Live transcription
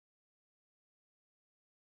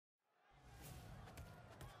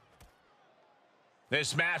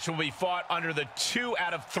This match will be fought under the 2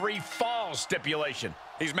 out of 3 falls stipulation.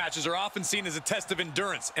 These matches are often seen as a test of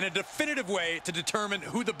endurance and a definitive way to determine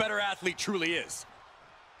who the better athlete truly is.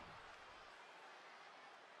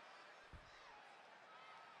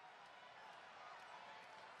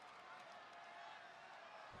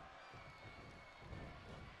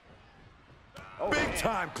 Oh, big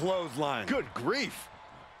time clothesline. Good grief.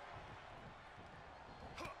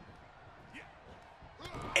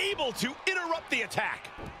 Able to interrupt the attack.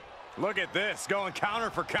 Look at this, going counter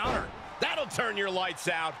for counter. That'll turn your lights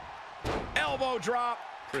out. Elbow drop.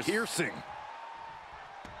 Piercing.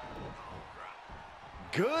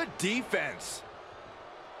 Good defense.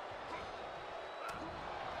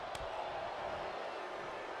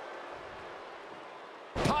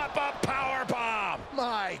 Pop-up power bomb.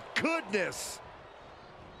 My goodness.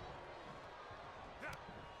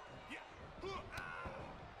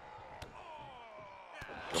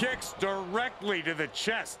 Kicks directly to the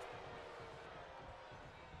chest.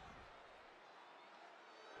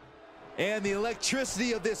 And the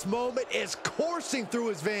electricity of this moment is coursing through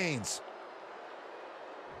his veins.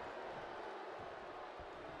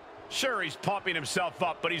 Sure, he's pumping himself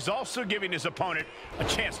up, but he's also giving his opponent a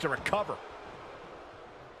chance to recover.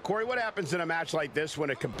 Corey, what happens in a match like this when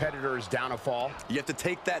a competitor is down a fall? You have to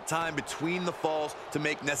take that time between the falls to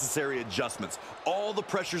make necessary adjustments. All the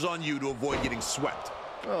pressure's on you to avoid getting swept.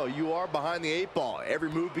 Oh, you are behind the 8 ball.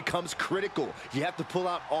 Every move becomes critical. You have to pull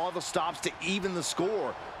out all the stops to even the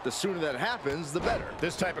score. The sooner that happens, the better.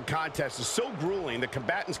 This type of contest is so grueling, the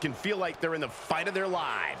combatants can feel like they're in the fight of their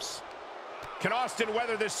lives. Can Austin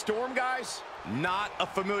weather this storm, guys? Not a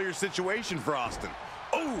familiar situation for Austin.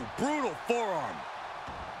 Oh, brutal forearm.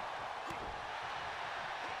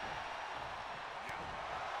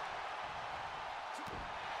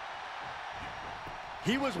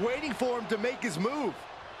 He was waiting for him to make his move.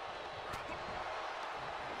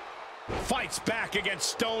 Fights back against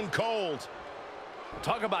Stone Cold.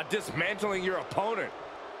 Talk about dismantling your opponent.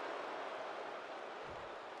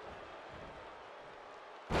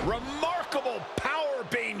 Remarkable power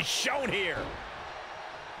being shown here.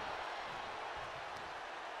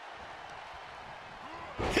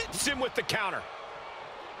 Hits him with the counter.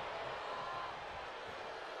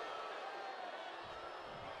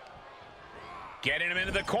 Getting him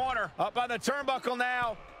into the corner. Up on the turnbuckle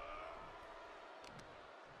now.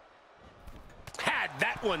 Had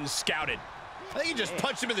that one scouted. I think he just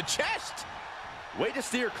punched him in the chest. Way to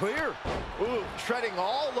steer clear. Ooh, treading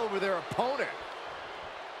all over their opponent.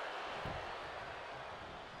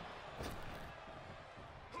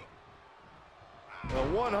 The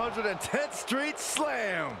 110th Street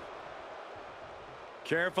Slam.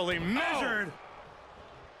 Carefully measured.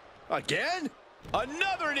 Oh. Again?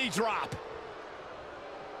 Another knee drop.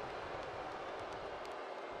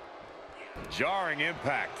 Jarring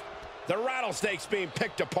impact. The rattlesnake's being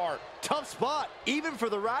picked apart. Tough spot, even for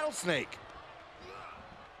the rattlesnake.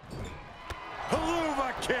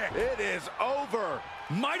 Haluva kick. It is over.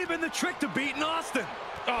 Might have been the trick to beating Austin.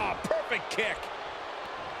 Oh, perfect kick.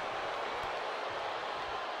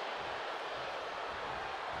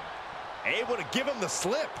 Able to give him the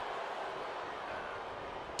slip.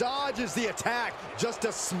 Dodges the attack just a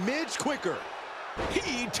smidge quicker.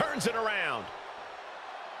 He turns it around.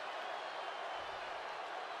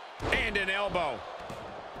 And an elbow.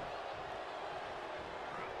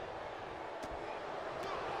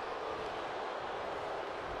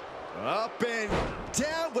 Up and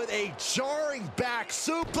down with a jarring back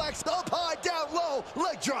suplex. Up high, down low,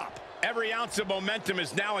 leg drop. Every ounce of momentum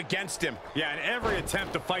is now against him. Yeah, and every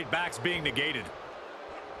attempt to fight back's being negated.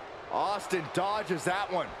 Austin dodges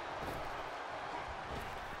that one.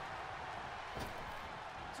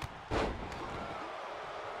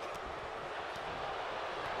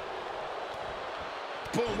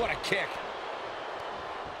 Boom, what a kick.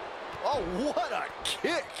 Oh, what a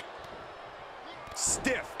kick.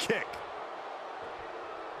 Stiff kick.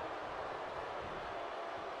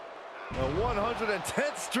 The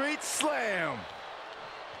 110th Street Slam.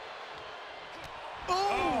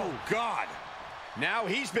 Oh, God. Now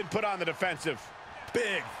he's been put on the defensive.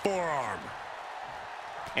 Big forearm.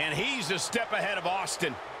 And he's a step ahead of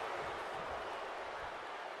Austin.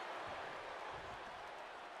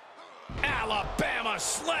 Alabama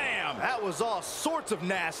slam. That was all sorts of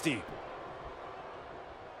nasty.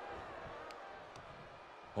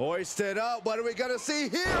 Hoisted up. What are we going to see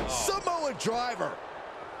here? Oh. Samoan driver.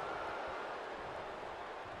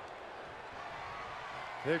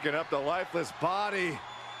 Picking up the lifeless body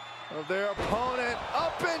of their opponent.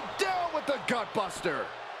 Up and down with the gutbuster.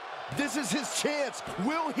 This is his chance.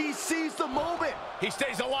 Will he seize the moment? He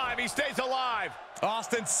stays alive. He stays alive.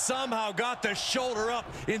 Austin somehow got the shoulder up.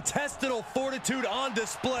 Intestinal fortitude on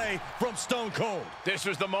display from Stone Cold. This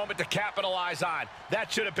was the moment to capitalize on.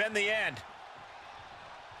 That should have been the end.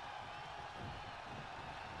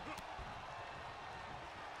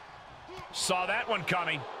 Saw that one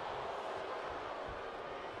coming.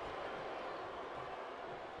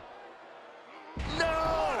 No!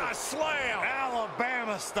 What a slam!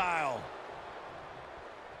 Alabama style.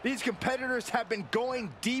 These competitors have been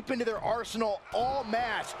going deep into their arsenal all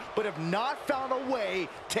match, but have not found a way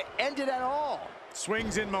to end it at all.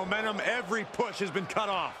 Swings in momentum. Every push has been cut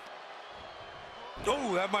off.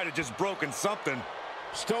 Oh, that might have just broken something.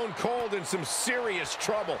 Stone Cold in some serious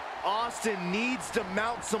trouble. Austin needs to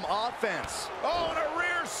mount some offense. Oh, and a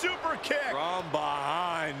rear super kick. From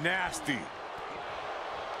behind, nasty.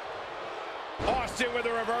 Austin with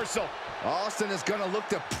a reversal. Austin is going to look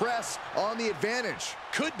to press on the advantage.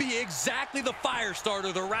 Could be exactly the fire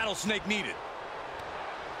starter the Rattlesnake needed.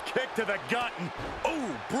 Kick to the gut and,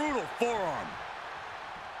 oh, brutal forearm.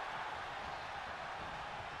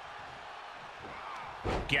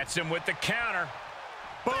 Gets him with the counter.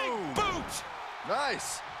 Boom. Big boot.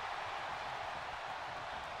 Nice.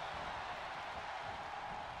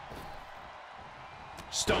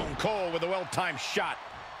 Stone Cold with a well-timed shot.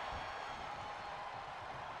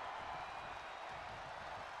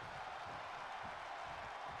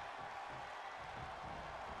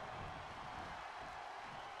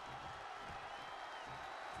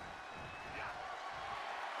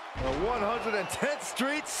 A 110th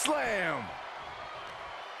Street Slam.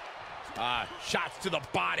 Shots to the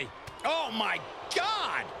body. Oh, my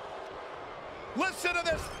God! Listen to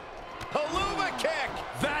this haluva kick.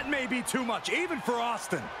 That may be too much, even for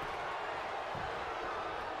Austin.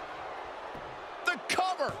 The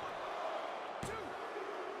cover.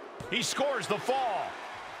 He scores the fall.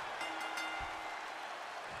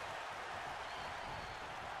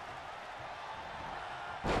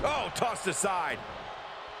 Oh, tossed aside.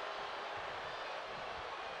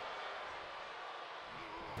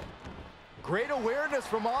 Great awareness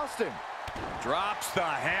from Austin. Drops the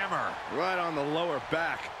hammer. Right on the lower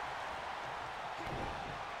back.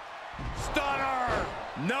 Stunner!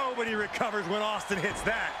 Nobody recovers when Austin hits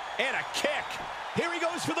that. And a kick. Here he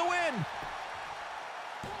goes for the win.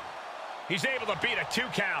 He's able to beat a 2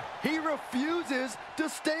 count. He refuses to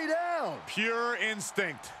stay down. Pure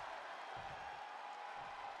instinct.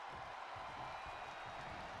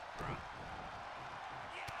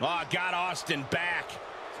 Oh, got Austin back.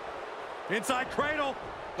 Inside cradle.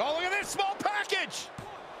 Oh, look at this small package.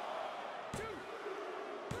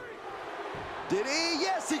 Did he?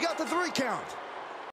 Yes, he got the 3 count.